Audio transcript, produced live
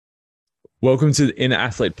Welcome to the Inner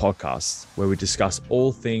Athlete podcast, where we discuss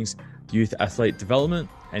all things youth athlete development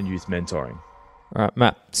and youth mentoring. All right,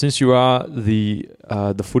 Matt, since you are the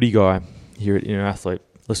footy guy here at Inner Athlete,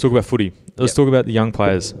 let's talk about footy. Let's talk about the young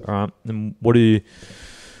players. All right, and what are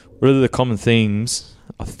the common themes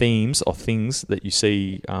or things that you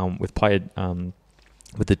see with player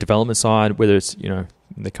with the development side, whether it's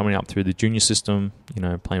they're coming up through the junior system,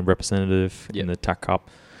 playing representative in the TAC Cup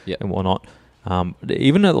and whatnot.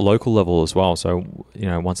 Even at the local level as well. So,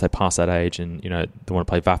 once they pass that age and, they want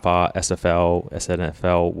to play VAPA, SFL,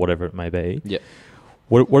 SNFL, whatever it may be. Yeah.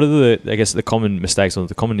 What are the common mistakes or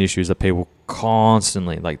the common issues that people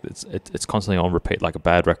constantly, it's constantly on repeat, like a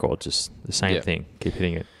bad record, just the same thing, keep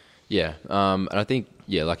hitting it. Yeah. And I think,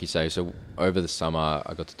 like you say, so over the summer,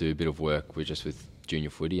 I got to do a bit of work with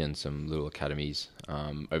junior footy and some little academies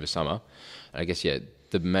over summer. And I guess,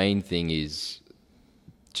 the main thing is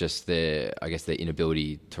just their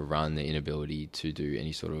inability to run, their inability to do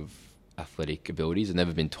any sort of athletic abilities. They've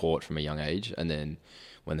never been taught from a young age. And then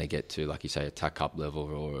when they get to, like you say, a TAC Cup level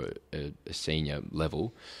or a senior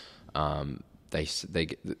level,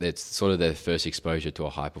 it's sort of their first exposure to a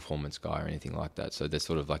high performance guy or anything like that. So they're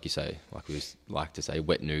sort of, like you say, like we like to say,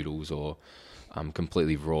 wet noodles or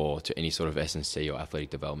completely raw to any sort of S&C or athletic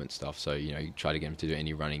development stuff. So, you try to get them to do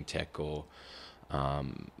any running tech or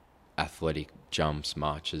athletic jumps,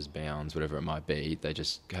 marches, bounds, whatever it might be. They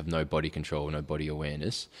just have no body control, no body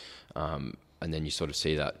awareness. And then you sort of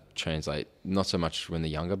see that translate, not so much when they're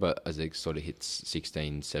younger, but as they sort of hit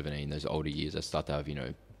 16, 17, those older years, they start to have,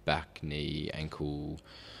 back, knee, ankle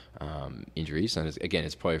injuries. And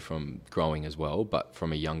it's probably from growing as well, but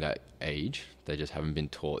from a younger age, they just haven't been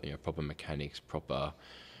taught, proper mechanics, proper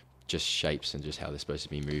just shapes and just how they're supposed to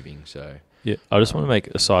be moving. So yeah, I just want to make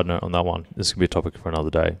a side note on that one. This could be a topic for another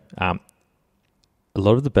day. A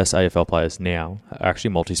lot of the best AFL players now are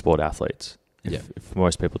actually multi-sport athletes. If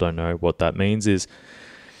most people don't know what that means, is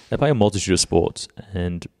they play a multitude of sports,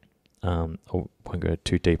 and I won't go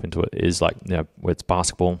too deep into it. Is like where it's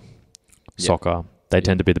basketball, soccer. They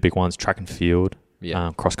tend to be the big ones. Track and field,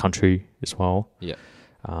 cross country as well. Yeah,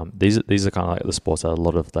 these are kind of like the sports that a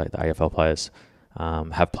lot of the AFL players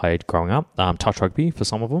have played growing up. Touch rugby for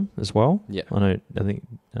some of them as well. Yeah, I think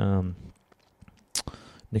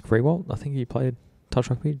Nick Freewalt, I think he played touch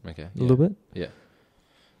rugby a little bit. Yeah.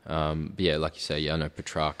 But like you say, I know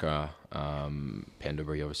Petrarca,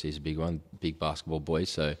 Pendlebury obviously is a big one, big basketball boys.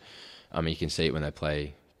 So, you can see it when they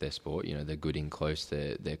play their sport. They're good in close.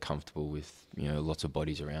 They're comfortable with lots of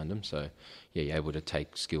bodies around them. So, you're able to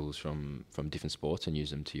take skills from different sports and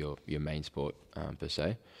use them to your main sport per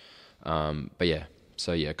se. Common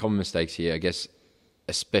mistakes here, I guess,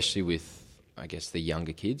 especially with the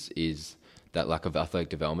younger kids, is that lack of athletic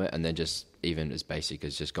development, and then just even as basic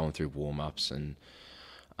as just going through warm-ups and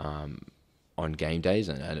on game days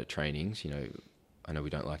and at trainings. I know we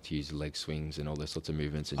don't like to use leg swings and all those sorts of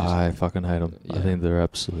movements. And I fucking hate them. Yeah. I think they're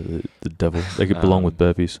absolutely the devil. They could belong with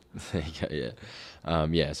burpees. There you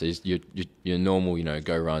go, so just your normal,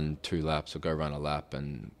 go run 2 laps or go run a lap,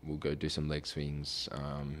 and we'll go do some leg swings,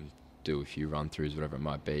 do a few run-throughs, whatever it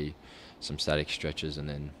might be, some static stretches, and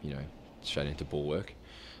then, straight into ball work.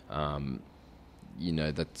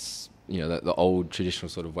 That's the old traditional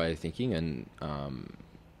sort of way of thinking, and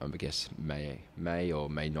I guess may or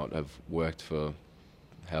may not have worked for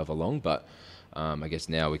however long, but I guess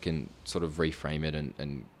now we can sort of reframe it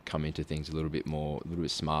and come into things a little bit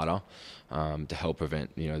smarter to help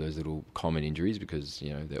prevent those little common injuries, because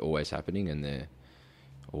they're always happening and they're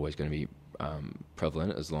always going to be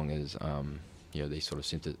prevalent as long as these sort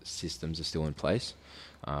of systems are still in place.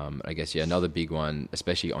 I guess, another big one,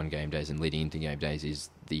 especially on game days and leading into game days, is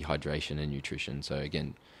the hydration and nutrition. So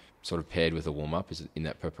again, sort of paired with a warm-up is in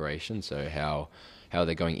that preparation. So how are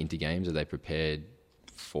they going into games? Are they prepared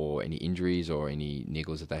for any injuries or any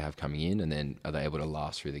niggles that they have coming in? And then are they able to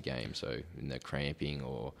last through the game? So in the cramping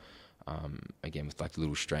or, again, with like the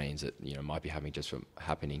little strains that, might be happening just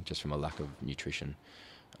from a lack of nutrition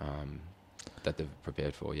that they've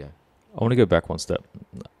prepared for, I want to go back one step.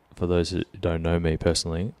 For those who don't know me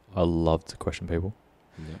personally, I love to question people.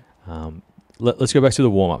 Yeah. Let's go back to the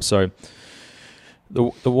warm-up. So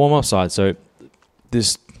the warm-up side. So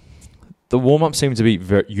the warm-up seems to be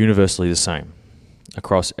universally the same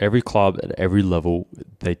across every club at every level.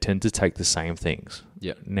 They tend to take the same things.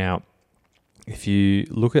 Yeah. Now, if you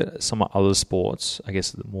look at some other sports, I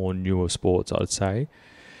guess the more newer sports, I would say,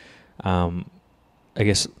 I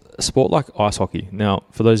guess a sport like ice hockey. Now,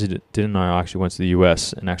 for those who didn't know, I actually went to the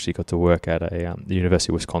US and actually got to work at the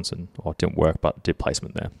University of Wisconsin. Well, it didn't work, but did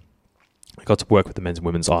placement there. I got to work with the men's and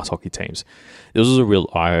women's ice hockey teams. This was a real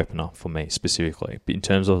eye-opener for me specifically, in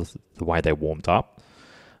terms of the way they warmed up,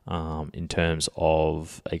 in terms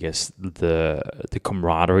of, I guess, the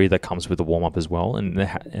camaraderie that comes with the warm-up as well, and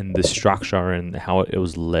the structure and how it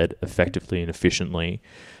was led effectively and efficiently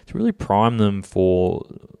to really prime them for,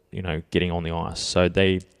 getting on the ice. So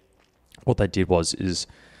what they did is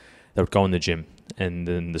they would go in the gym, and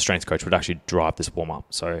then the strength coach would actually drive this warm up.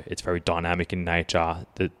 So it's very dynamic in nature.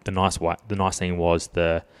 The nice thing was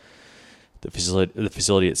the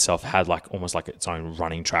facility itself had almost like its own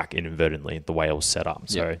running track inadvertently, the way it was set up.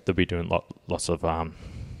 So they'll be doing lots of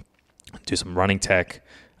do some running tech.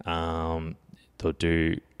 They'll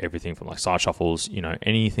do everything from side shuffles,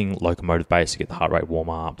 anything locomotive based to get the heart rate warm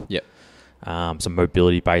up. Some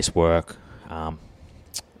mobility based work.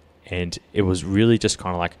 And it was really just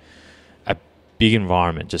kind of a big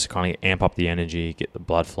environment, just kind of amp up the energy, get the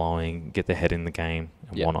blood flowing, get the head in the game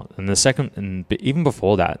and whatnot. And even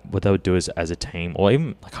before that, what they would do is, as a team, or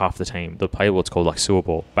even half the team, they'll play what's called sewer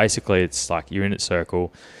ball. Basically, it's you're in a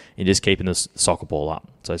circle, you're just keeping the soccer ball up.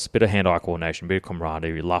 So it's a bit of hand-eye coordination, a bit of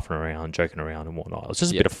camaraderie, laughing around, joking around and whatnot. It was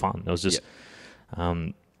just a bit of fun. It was just,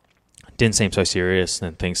 didn't seem so serious,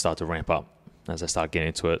 and then things started to ramp up. As I started getting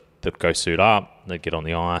into it, they'd go suit up, they'd get on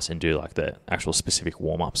the ice and do the actual specific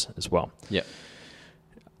warm-ups as well.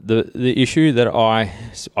 The issue that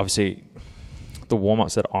the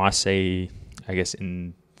warm-ups that I see, I guess,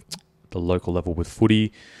 in the local level with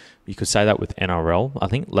footy, you could say that with NRL. I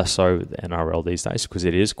think less so with the NRL these days, because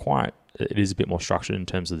it is a bit more structured in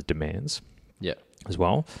terms of the demands as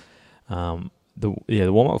well. The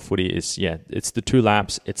warm-up footy is, it's the 2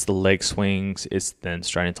 laps, it's the leg swings, it's then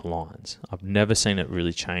straight into lines. I've never seen it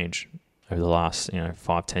really change over the last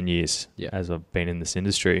 5-10 years as I've been in this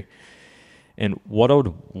industry. And what I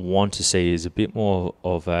would want to see is a bit more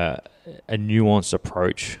of a nuanced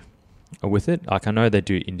approach with it. I know they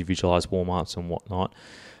do individualized warm-ups and whatnot,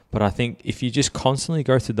 but I think if you just constantly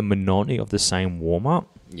go through the monotony of the same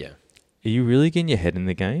warm-up, are you really getting your head in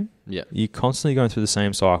the game? You're constantly going through the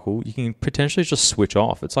same cycle. You can potentially just switch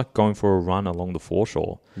off. It's like going for a run along the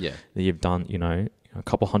foreshore that you've done, a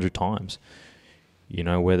couple hundred times. You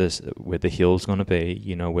know where the hill's going to be.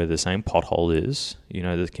 You know where the same pothole is. You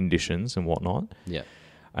know the conditions and whatnot.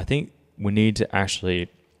 I think we need to actually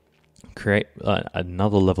create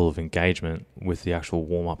another level of engagement with the actual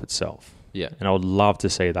warm-up itself. And I would love to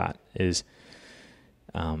see that is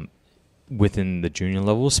within the junior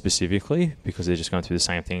level specifically, because they're just going through the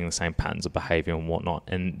same thing, the same patterns of behaviour and whatnot.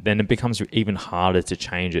 And then it becomes even harder to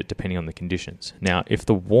change it depending on the conditions. Now, if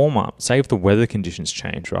the warm-up, say if the weather conditions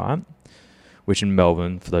change, right? Which in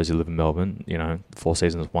Melbourne, for those who live in Melbourne, 4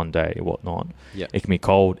 seasons, 1 day, whatnot. It can be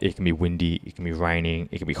cold, it can be windy, it can be raining,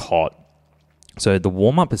 it can be hot. So the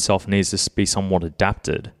warm-up itself needs to be somewhat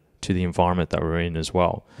adapted to the environment that we're in as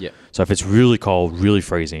well. So if it's really cold, really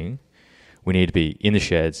freezing, we need to be in the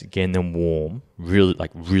sheds, getting them warm,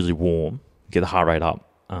 really warm, get the heart rate up,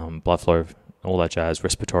 blood flow, all that jazz,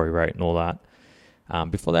 respiratory rate and all that,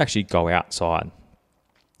 before they actually go outside.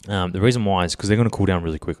 The reason why is because they're going to cool down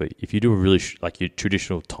really quickly. If you do a really your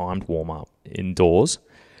traditional timed warm-up indoors,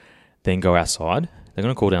 then go outside, they're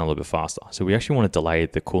going to cool down a little bit faster. So we actually want to delay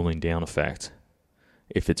the cooling down effect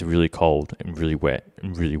if it's really cold and really wet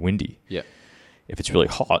and really windy. If it's really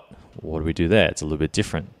hot, what do we do there? It's a little bit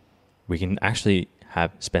different. We can actually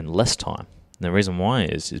spend less time. And the reason why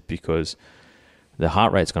is because the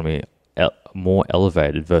heart rate's going to be more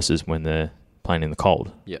elevated versus when they're playing in the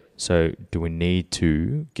cold. So do we need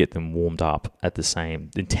to get them warmed up at the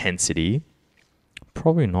same intensity?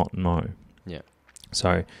 Probably not, no.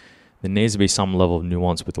 So there needs to be some level of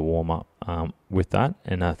nuance with the warm-up with that.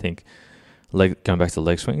 And I think going back to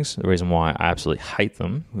leg swings, the reason why I absolutely hate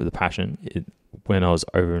them with a passion, when I was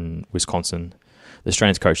over in Wisconsin, the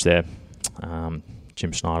strength coach there,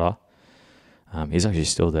 Jim Schneider, he's actually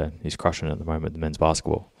still there. He's crushing it at the moment, the men's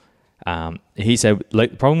basketball. He said the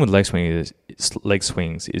problem with leg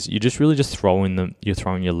swings is you're just really throwing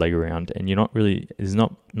your leg around, and you're not really, it's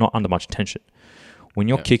not under much tension. When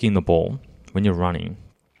you're kicking the ball, when you're running,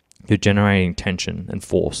 you're generating tension and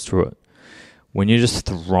force through it. When you're just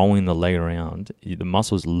throwing the leg around, the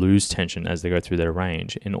muscles lose tension as they go through their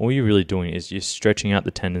range, and all you're really doing is you're stretching out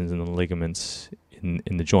the tendons and the ligaments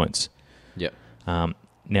in the joints.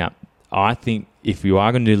 Now, I think if you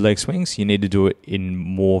are going to do leg swings, you need to do it in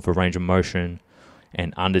more of a range of motion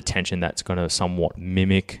and under tension that's going to somewhat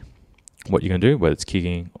mimic what you're going to do, whether it's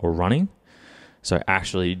kicking or running. So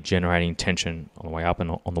actually generating tension on the way up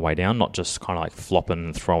and on the way down, not just kind of flopping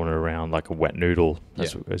and throwing it around like a wet noodle,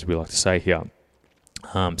 as we like to say here.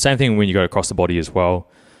 Same thing when you go across the body as well,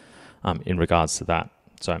 in regards to that.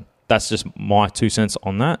 So that's just my 2 cents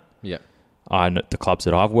on that. Yeah. I know the clubs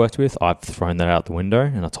that I've worked with, I've thrown that out the window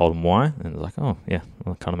and I told them why. And they're like, oh, yeah,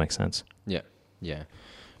 well, it kind of makes sense. Yeah. Yeah.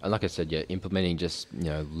 And like I said, yeah, implementing just,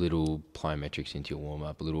 little plyometrics into your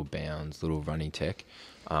warm-up, little bounds, little running tech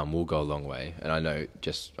will go a long way. And I know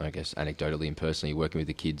just, I guess, anecdotally and personally, working with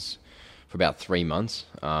the kids for about 3 months,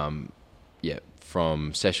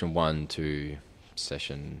 from session 1 to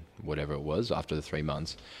session whatever it was after the 3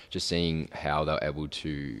 months, just seeing how they're able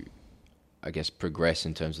to, I guess, progress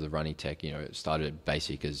in terms of the running tech. It started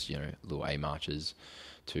basic as, little A marches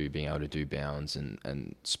to being able to do bounds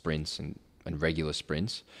and sprints and regular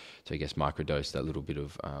sprints to, I guess, microdose that little bit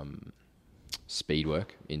of speed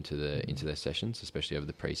work into their sessions, especially over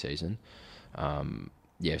the pre-season.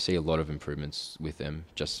 See a lot of improvements with them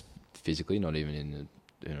just physically, not even in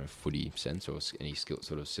a footy sense or any skill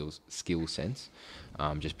sense,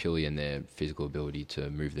 just purely in their physical ability to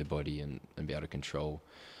move their body and be able to control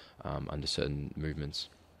under certain movements.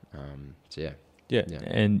 Yeah.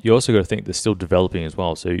 And you also got to think they're still developing as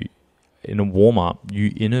well. So in a warm-up,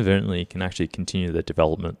 you inadvertently can actually continue the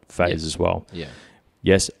development phase as well. Yeah.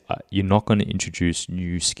 Yes, you're not going to introduce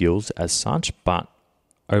new skills as such, but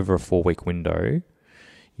over a 4-week window,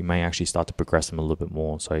 you may actually start to progress them a little bit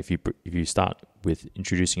more. So if you start with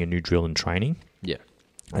introducing a new drill and training,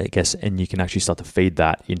 I guess, and you can actually start to feed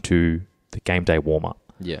that into the game day warm-up.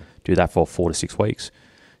 Yeah. Do that for 4 to 6 weeks.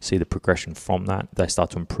 See the progression from that. They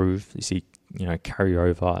start to improve. You see, carry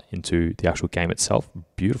over into the actual game itself.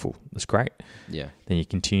 Beautiful. That's great. Yeah. Then you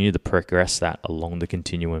continue to progress that along the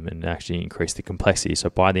continuum and actually increase the complexity. So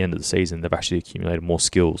by the end of the season, they've actually accumulated more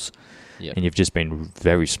skills. Yeah. And you've just been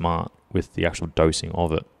very smart with the actual dosing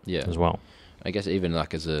of it as well. I guess even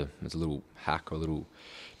like as a little hack or a little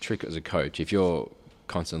trick as a coach, if you're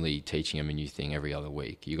constantly teaching them a new thing every other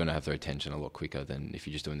week, you're going to have their attention a lot quicker than if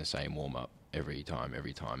you're just doing the same warm-up every time.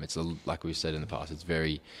 It's like we've said in the past, it's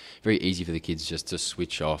very, very easy for the kids just to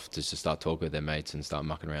switch off, just to start talking with their mates and start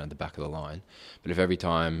mucking around at the back of the line. But if every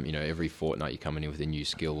time, every fortnight you're coming in with a new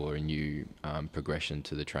skill or a new progression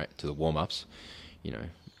to the warm-ups,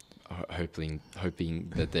 hoping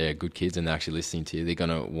that they're good kids and they're actually listening to you, they're going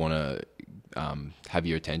to want to have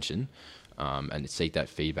your attention and seek that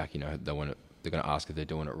feedback. They're going to ask if they're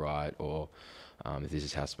doing it right or if this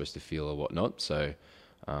is how it's supposed to feel or whatnot. So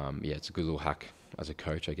it's a good little hack as a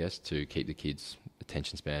coach, I guess, to keep the kids'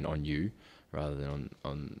 attention span on you rather than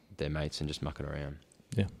on their mates and just mucking around.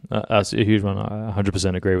 Yeah, that's a huge one. I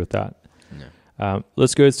 100% agree with that. Yeah.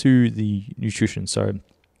 Let's go to the nutrition. So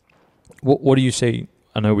what do you see?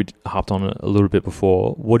 I know we harped on it a little bit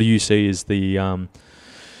before. What do you see is the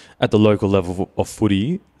at the local level of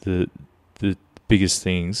footy, the biggest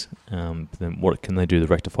things? Then what can they do to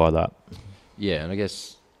rectify that? Yeah, and I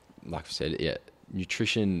guess, like I said,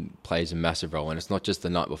 nutrition plays a massive role, and it's not just the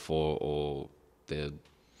night before or the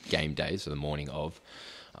game days or the morning of.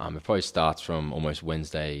 It probably starts from almost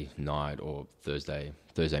Wednesday night or Thursday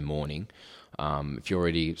morning. If you're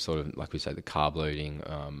already sort of, like we say, the carb loading,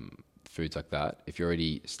 foods like that, if you're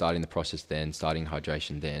already starting the process then, starting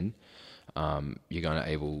hydration then, you're going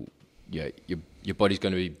to your body's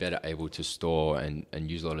going to be better able to store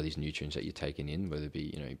and use a lot of these nutrients that you're taking in, whether it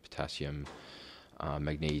be, potassium,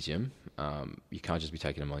 magnesium. You can't just be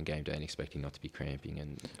taking them on game day and expecting not to be cramping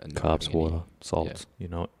and carbs, water, salt, you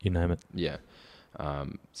name it. Yeah.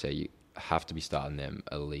 So you have to be starting them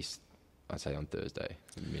at least, I'd say, on Thursday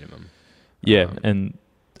minimum. Yeah, and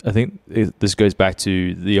I think this goes back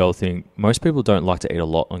to the old thing. Most people don't like to eat a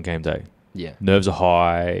lot on game day. Yeah. Nerves are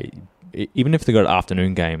high. Even if they got an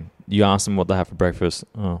afternoon game, you ask them what they have for breakfast.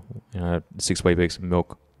 6 Weet-Bix of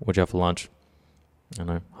milk. What'd you have for lunch? I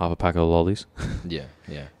know, half a pack of lollies. Yeah.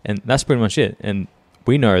 And that's pretty much it. And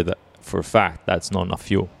we know that for a fact that's not enough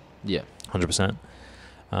fuel. Yeah. 100%.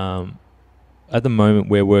 At the moment,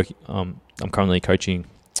 we're working. I'm currently coaching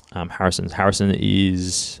Harrison. Harrison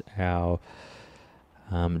is our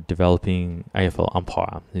developing AFL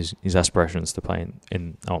umpire. His aspirations to play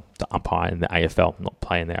the umpire in the AFL, not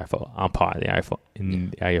play in the AFL, umpire in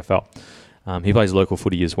the AFL. He plays local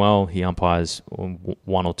footy as well. He umpires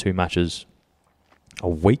 1 or 2 matches a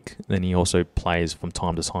week. Then he also plays from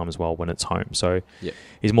time to time as well when it's home. So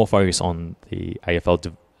he's more focused on the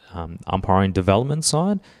AFL umpiring development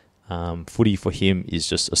side. Footy for him is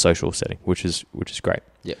just a social setting, which is great.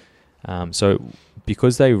 Yeah. So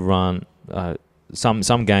because they run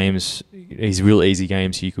some games, these real easy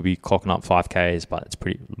games, you could be clocking up 5Ks, but it's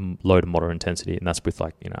pretty low to moderate intensity, and that's with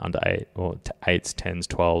under 8 or 8s, 10s,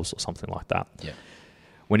 12s, or something like that. Yeah.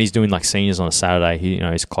 When he's doing seniors on a Saturday,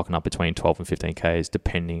 he's clocking up between 12 and 15Ks,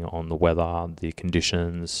 depending on the weather, the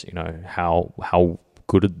conditions, how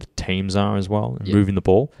good the teams are as well, and Yeah. moving the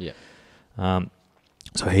ball. Yeah.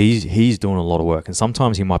 So he's doing a lot of work, and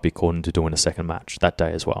sometimes he might be called into doing a second match that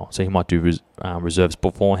day as well. So he might do reserves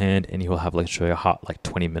beforehand, and he'll have literally a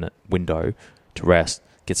 20-minute window to rest,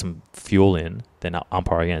 get some fuel in, then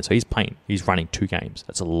umpire again. So he's running 2 games.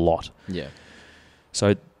 That's a lot. Yeah.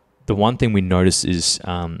 So the one thing we noticed is,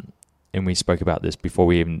 and we spoke about this before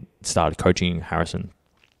we even started coaching Harrison,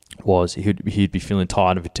 was he'd be feeling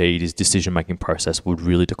tired and fatigued. His decision-making process would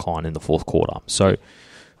really decline in the fourth quarter. So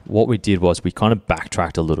what we did was we kind of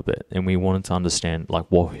backtracked a little bit, and we wanted to understand like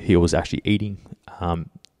what he was actually eating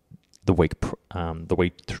the week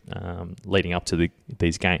leading up to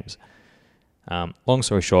these games. Long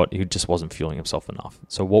story short, he just wasn't fueling himself enough.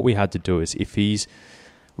 So what we had to do is, if he's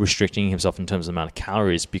restricting himself in terms of the amount of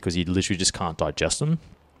calories because he literally just can't digest them,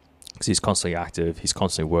 because he's constantly active, he's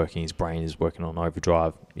constantly working, his brain is working on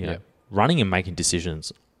overdrive. Running and making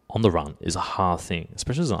decisions on the run is a hard thing,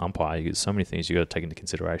 especially as an umpire. There's so many things you got to take into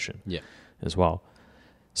consideration as well.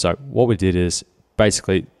 So what we did is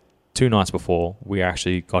basically 2 nights before, we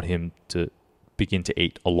actually got him to begin to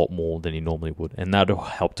eat a lot more than he normally would, and that'll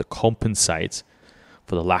help to compensate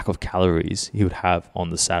for the lack of calories he would have on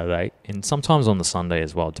the Saturday and sometimes on the Sunday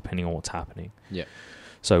as well, depending on what's happening. Yeah.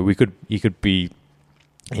 So he could be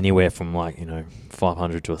anywhere from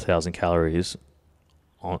 500 to 1,000 calories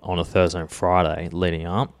on a Thursday and Friday leading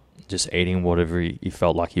up, just eating whatever he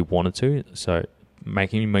felt like he wanted to. So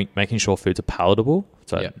making sure foods are palatable,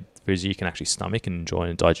 so foods you can actually stomach and enjoy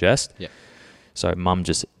and digest. Yeah. So Mum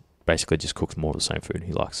just basically just cooks more of the same food.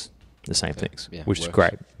 He likes the same things, which is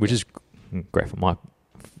great. Which is great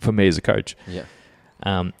for me as a coach. Yeah.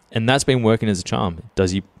 And that's been working as a charm.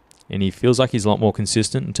 And he feels like he's a lot more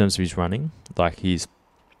consistent in terms of his running. Like his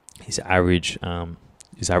average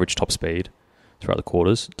top speed throughout the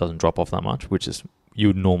quarters doesn't drop off that much, which is you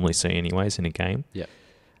would normally see anyways in a game. Yeah.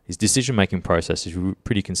 His decision-making process is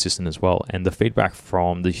pretty consistent as well. And the feedback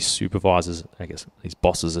from the supervisors, I guess, his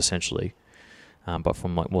bosses essentially, but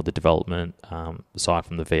from more the development side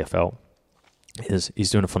from the VFL, is he's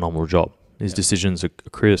doing a phenomenal job. His decisions are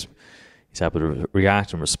crisp. He's able to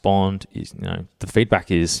react and respond. The feedback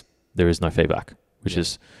is there is no feedback, which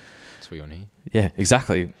is... That's what you want to hear. Yeah,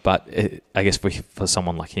 exactly. But I guess for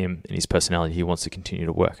someone like him and his personality, he wants to continue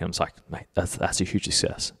to work. And I'm like, mate, that's a huge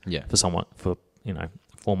success. Yeah. For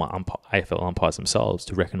former AFL umpires themselves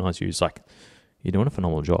to recognise you as like, you're doing a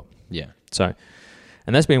phenomenal job. Yeah. So,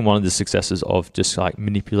 and that's been one of the successes of just like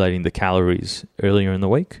manipulating the calories earlier in the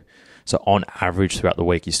week. So on average throughout the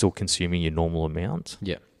week, you're still consuming your normal amount.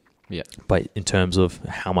 Yeah. Yeah. But in terms of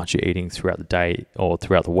how much you're eating throughout the day or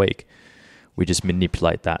throughout the week, we just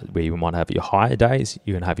manipulate that where you might have your higher days,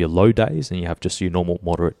 you're going to have your low days, and you have just your normal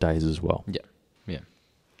moderate days as well. Yeah. Yeah.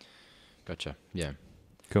 Gotcha. Yeah.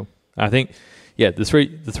 Cool. I think, the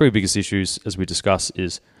three biggest issues as we discuss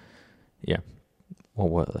is, what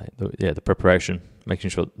were they? The preparation, making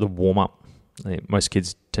sure the warm up. Most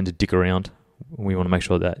kids tend to dick around. We want to make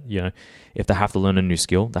sure that, if they have to learn a new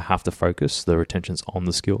skill, they have to focus. The retention's on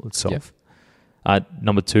the skill itself. Yeah.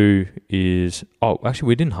 Number 2 is, actually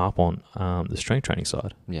we didn't harp on the strength training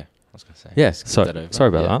side. Yeah, I was going to say. Yes, sorry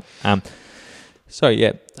about that.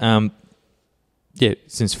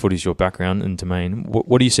 Since footy's your background and domain,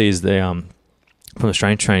 what do you see as the, from a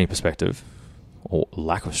strength training perspective, or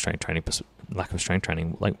lack of strength training,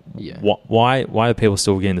 like why are people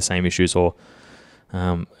still getting the same issues, or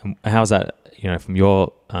how's that, from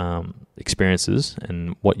your experiences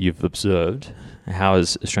and what you've observed, how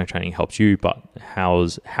has strength training helped you, but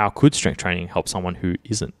how could strength training help someone who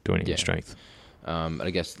isn't doing any strength? I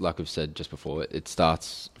guess, like we've said just before, it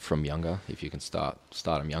starts from younger. If you can start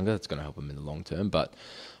them younger, it's going to help them in the long term. But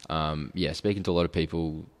speaking to a lot of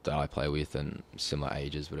people that I play with and similar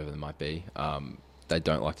ages, whatever they might be, they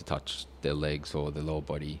don't like to touch their legs or their lower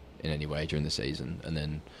body in any way during the season, and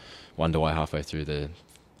then wonder why halfway through they're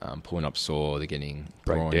pulling up sore, they're getting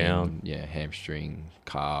breakdown, hamstring,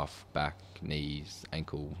 calf, back, knees,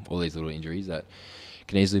 ankle, all these little injuries that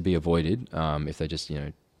can easily be avoided if they just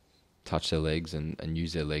touch their legs and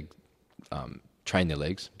use their train their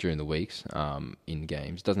legs during the weeks in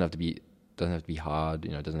games. Doesn't have to be hard,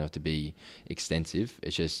 doesn't have to be extensive.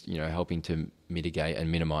 It's just helping to mitigate and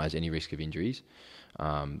minimize any risk of injuries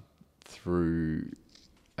through,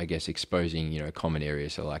 I guess, exposing common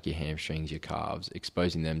areas, so like your hamstrings, your calves,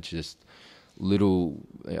 exposing them to just little,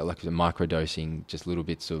 like microdosing, just little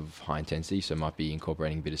bits of high intensity. So it might be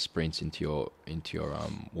incorporating a bit of sprints into your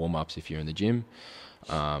warm ups if you're in the gym.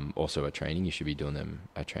 Also at training, you should be doing them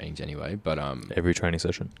at trainings anyway. But every training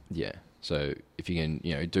session. Yeah. So if you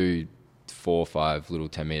can, do 4 or 5 little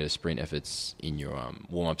 10-meter sprint efforts in your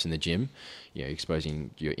warm-ups in the gym, exposing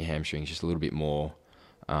your hamstrings just a little bit more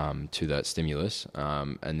to that stimulus.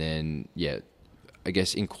 And then, I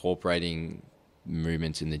guess incorporating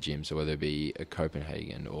movements in the gym, so whether it be a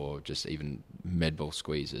Copenhagen or just even med ball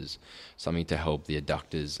squeezes, something to help the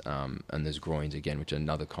adductors and those groins again, which are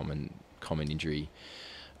another common injury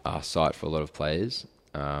site for a lot of players.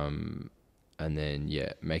 And then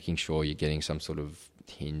making sure you're getting some sort of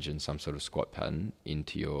hinge and some sort of squat pattern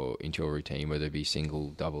into your routine, whether it be single,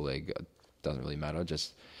 double leg, doesn't really matter.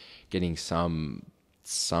 Just getting some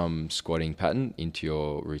squatting pattern into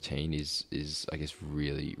your routine is I guess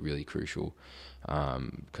really, really crucial.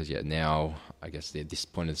 Because now I guess at this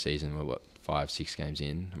point of the season, we're 5-6 games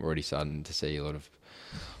in, we're already starting to see a lot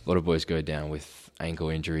of boys go down with ankle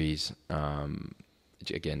injuries.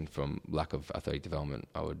 Again, from lack of athletic development,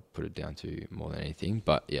 I would put it down to more than anything.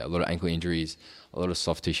 But a lot of ankle injuries, a lot of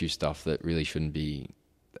soft tissue stuff that really shouldn't be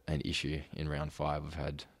an issue in round 5. We've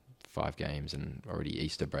had 5 games and already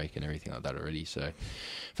Easter break and everything like that already. So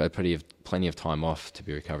I've had plenty of time off to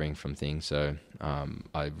be recovering from things. So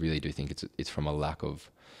I really do think it's from a lack of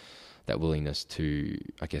that willingness to,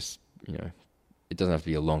 I guess, it doesn't have to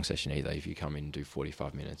be a long session either. If you come in and do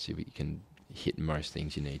 45 minutes, you can hit most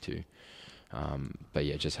things you need to. But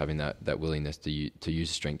just having that willingness to use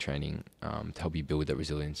strength training to help you build that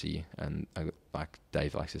resiliency, and like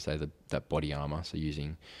Dave likes to say, that body armor. So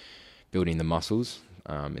building the muscles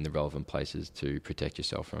in the relevant places to protect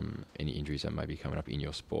yourself from any injuries that may be coming up in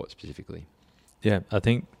your sport specifically. Yeah, I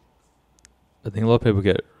think a lot of people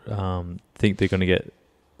think they're going to get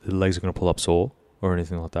the legs are going to pull up sore or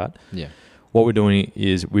anything like that. Yeah. What we're doing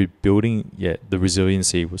is we're building the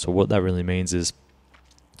resiliency. So what that really means is,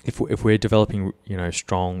 if we're developing,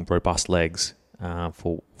 strong, robust legs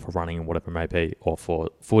for running and whatever it may be, or for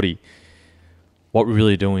footy, what we're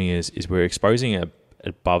really doing is we're exposing it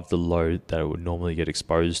above the load that it would normally get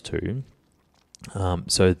exposed to.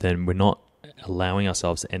 So then we're not allowing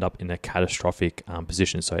ourselves to end up in a catastrophic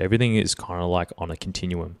position. So everything is kind of like on a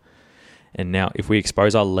continuum. And now if we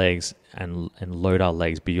expose our legs and load our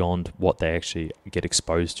legs beyond what they actually get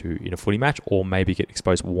exposed to in a footy match, or maybe get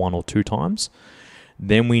exposed 1 or 2 times,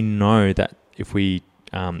 then we know that if we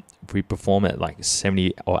perform at like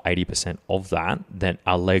 70 or 80% of that, then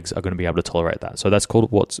our legs are going to be able to tolerate that. So that's called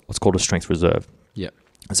what's called a strength reserve. Yeah,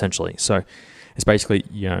 essentially. So it's basically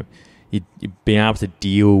you being able to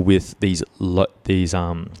deal with these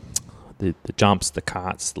the jumps, the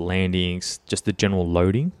carts, the landings, just the general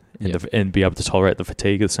loading, and be able to tolerate the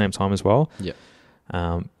fatigue at the same time as well. Yeah.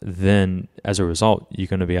 Then as a result, you're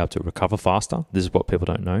going to be able to recover faster. This is what people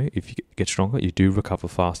don't know. If you get stronger, you do recover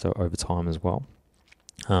faster over time as well.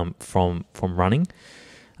 From running,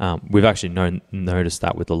 we've actually noticed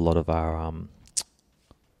that with a lot of our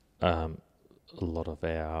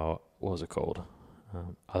what was it called?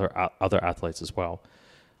 Other athletes as well,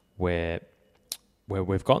 where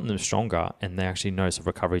we've gotten them stronger, and they actually notice a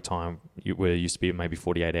recovery time where it used to be maybe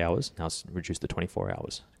 48 hours. Now it's reduced to 24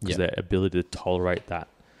 hours because their ability to tolerate that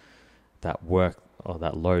work or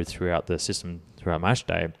that load throughout the system throughout match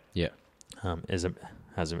day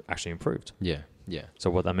has actually improved. Yeah. So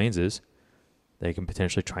what that means is they can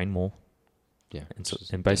potentially train more. Yeah.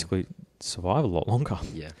 And basically survive a lot longer.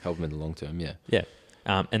 Yeah. Help them in the long term. Yeah. Yeah.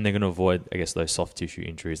 And they're going to avoid, I guess, those soft tissue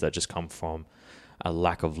injuries that just come from a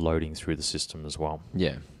lack of loading through the system as well.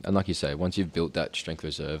 Yeah. And like you say, once you've built that strength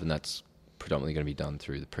reserve, and that's predominantly going to be done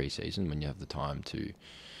through the pre-season when you have the time to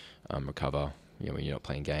recover, when you're not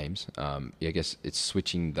playing games. I guess it's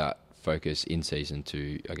switching that focus in season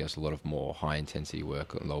to, I guess, a lot of more high intensity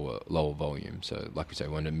work and lower volume. So like we say,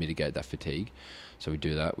 we want to mitigate that fatigue. So we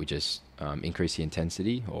do that. We just increase the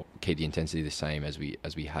intensity, or keep the intensity the same as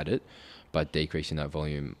we had it, but decreasing that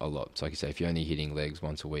volume a lot. So like I say, if you're only hitting legs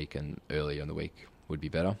once a week and early in the week would be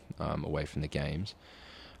better, away from the games.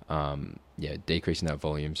 Decreasing that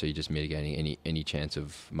volume, so you're just mitigating any chance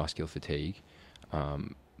of muscular fatigue.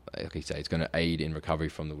 Like I say, it's going to aid in recovery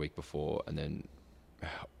from the week before, and then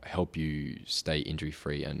help you stay injury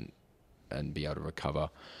free and be able to recover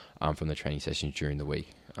from the training sessions during the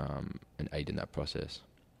week, and aid in that process.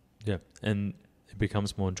 Yeah, and it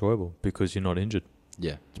becomes more enjoyable because you're not injured.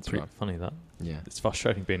 Yeah, it's pretty funny that. Yeah, it's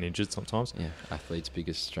frustrating being injured sometimes. Yeah, athletes'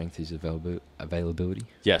 biggest strength is availability.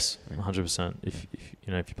 Yes, 100%. If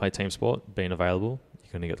you play team sport, being available,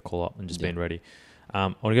 you're going to get the call up and just being ready. I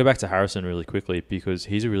want to go back to Harrison really quickly because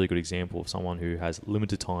he's a really good example of someone who has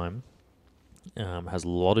limited time, has a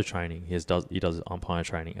lot of training. He does umpire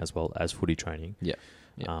training as well as footy training. Yeah.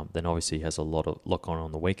 Then obviously he has a lot going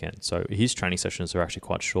on the weekend. So his training sessions are actually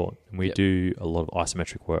quite short. And we do a lot of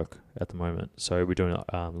isometric work at the moment. So we're doing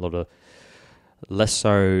a lot of less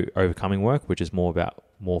so overcoming work, which is more about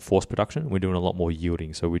more force production. We're doing a lot more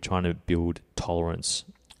yielding. So we're trying to build tolerance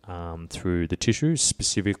through the tissues,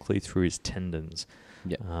 specifically through his tendons,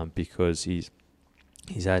 because he's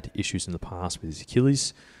had issues in the past with his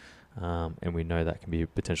Achilles, and we know that can be a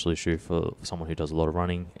potential issue for someone who does a lot of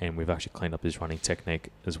running, and we've actually cleaned up his running technique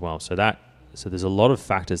as well. So there's a lot of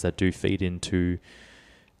factors that do feed into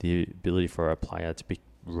the ability for a player to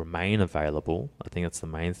remain available. I think that's the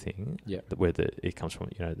main thing. Yeah. Where it comes from,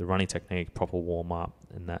 the running technique, proper warm up,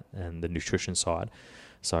 and the nutrition side.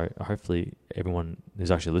 So hopefully everyone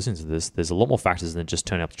who's actually listening to this, there's a lot more factors than just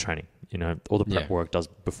turning up to training. All the prep work does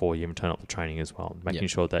before you even turn up to training as well. Making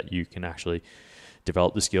sure that you can actually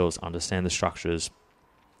develop the skills, understand the structures,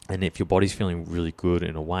 and if your body's feeling really good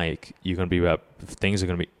and awake, you're going to you're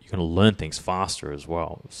going to learn things faster as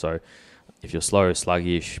well. So if you're slow,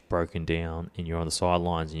 sluggish, broken down, and you're on the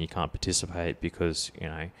sidelines and you can't participate because,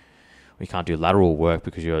 we can't do lateral work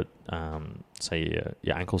because your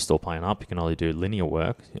ankle's still playing up, you can only do linear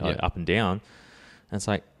work, up and down. And it's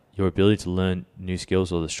like your ability to learn new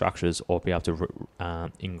skills or the structures, or be able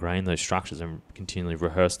to ingrain those structures and continually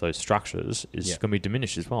rehearse those structures is going to be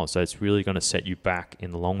diminished as well. So it's really going to set you back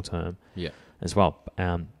in the long term as well.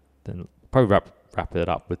 Then probably wrap it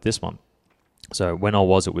up with this one. So when I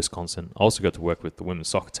was at Wisconsin, I also got to work with the women's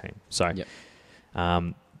soccer team. So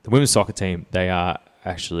the women's soccer team, they are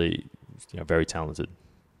actually very talented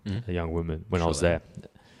young women when I was there.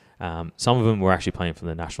 Some of them were actually playing for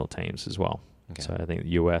the national teams as well. Okay. So I think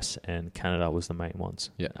the US and Canada was the main ones.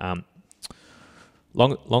 Yeah.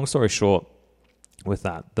 Long story short, with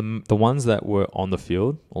that, the ones that were on the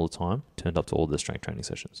field all the time turned up to all the strength training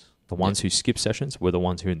sessions. The ones who skipped sessions were the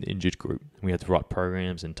ones who were in the injured group. We had to write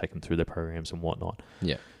programs and take them through their programs and whatnot.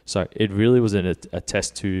 Yeah. So it really was a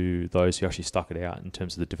test to those who actually stuck it out in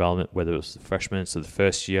terms of the development, whether it was the freshmen, so the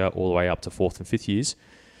first year, all the way up to fourth and fifth years.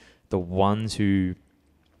 The ones who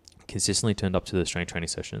consistently turned up to the strength training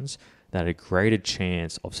sessions, that had a greater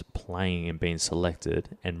chance of playing and being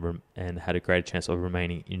selected, and had a greater chance of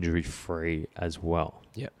remaining injury-free as well.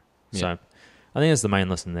 Yeah. So I think that's the main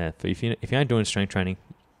lesson there. For if you aren't doing strength training,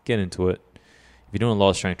 get into it. If you're doing a lot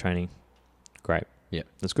of strength training, great. Yeah,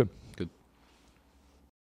 that's good. Good.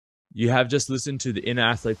 You have just listened to the Inner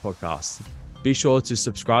Athlete podcast. Be sure to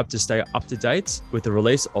subscribe to stay up to date with the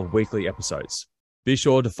release of weekly episodes. Be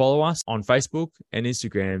sure to follow us on Facebook and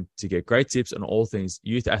Instagram to get great tips on all things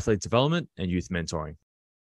youth athlete development and youth mentoring.